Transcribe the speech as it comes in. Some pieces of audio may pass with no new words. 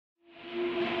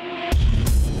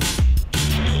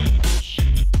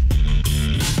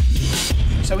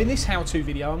in this how-to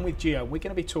video, I'm with Gio. We're going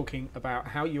to be talking about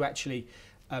how you actually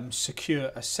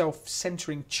secure a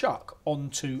self-centering chuck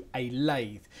onto a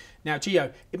lathe. Now,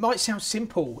 Gio, it might sound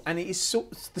simple, and it is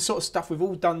the sort of stuff we've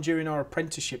all done during our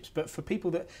apprenticeships, but for people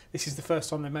that this is the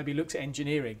first time they maybe looked at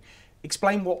engineering,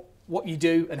 explain what you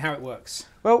do and how it works.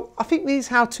 Well, I think these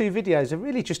how-to videos are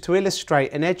really just to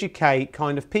illustrate and educate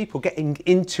kind of people getting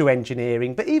into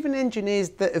engineering, but even engineers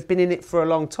that have been in it for a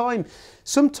long time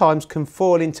sometimes can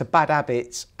fall into bad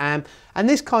habits, and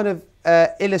this kind of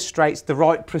illustrates the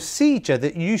right procedure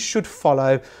that you should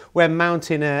follow when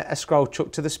mounting a scroll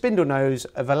chuck to the spindle nose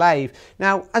of a lathe.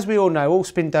 Now, as we all know, all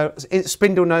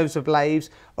spindle nose of lathes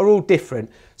are all different.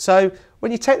 So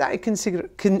when you take that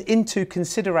into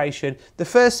consideration, the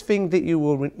first thing that you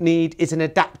will need is an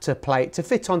adapter plate to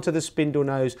fit onto the spindle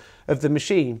nose of the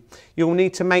machine. You'll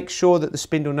need to make sure that the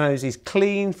spindle nose is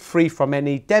clean, free from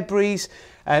any debris,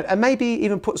 and maybe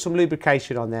even put some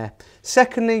lubrication on there.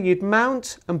 Secondly, you'd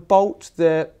mount and bolt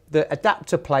the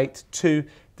adapter plate to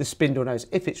the spindle nose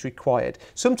if it's required.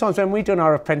 Sometimes when we done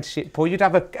our apprenticeship, Paul, you'd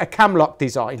have a cam lock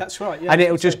design. That's right, yeah. And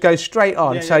it'll just go straight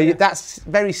on. That's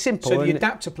very simple. So the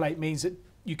adapter plate means that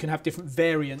you can have different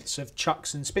variants of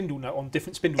chucks and spindle on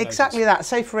different spindle noses. Exactly that.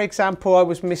 Say, for example, I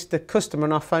was Mr. Customer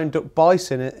and I phoned up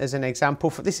Bison as an example.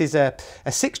 This is a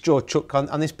 6-jaw chuck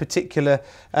on this particular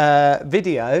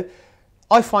video.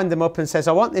 I find them up and says,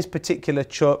 I want this particular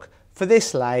chuck for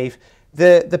this lathe.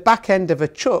 The back end of a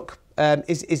chuck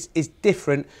is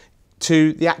different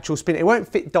to the actual spindle. It won't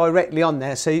fit directly on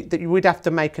there, so that you would have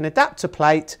to make an adapter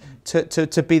plate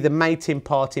to be the mating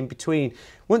part in between.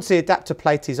 Once the adapter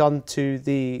plate is onto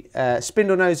the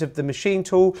spindle nose of the machine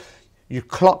tool, you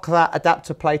clock that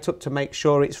adapter plate up to make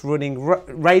sure it's running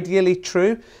radially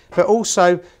true, but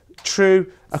also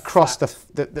true across the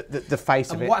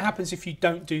face of it. And what happens if you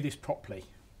don't do this properly?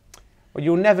 Well,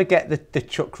 you'll never get the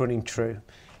chuck running true.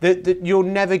 You'll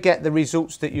never get the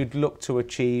results that you'd look to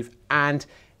achieve, and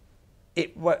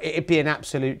it'd be an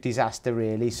absolute disaster,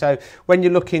 really. So when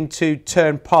you're looking to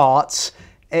turn parts,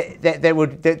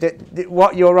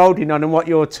 what you're holding on and what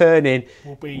you're turning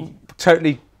will be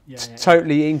totally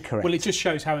incorrect. Well, it just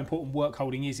shows how important work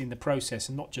holding is in the process,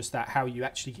 and not just that, how you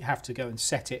actually have to go and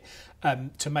set it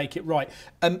to make it right.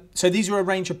 So these are a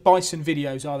range of Bison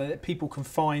videos, are there, that people can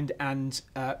find and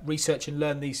research and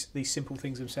learn these simple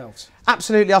things themselves?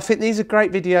 Absolutely. I think these are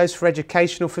great videos for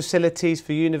educational facilities,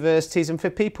 for universities, and for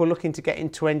people looking to get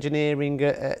into engineering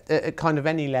at kind of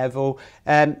any level.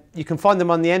 You can find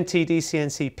them on the MTD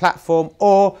CNC platform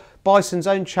or Bison's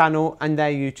own channel and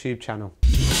their YouTube channel.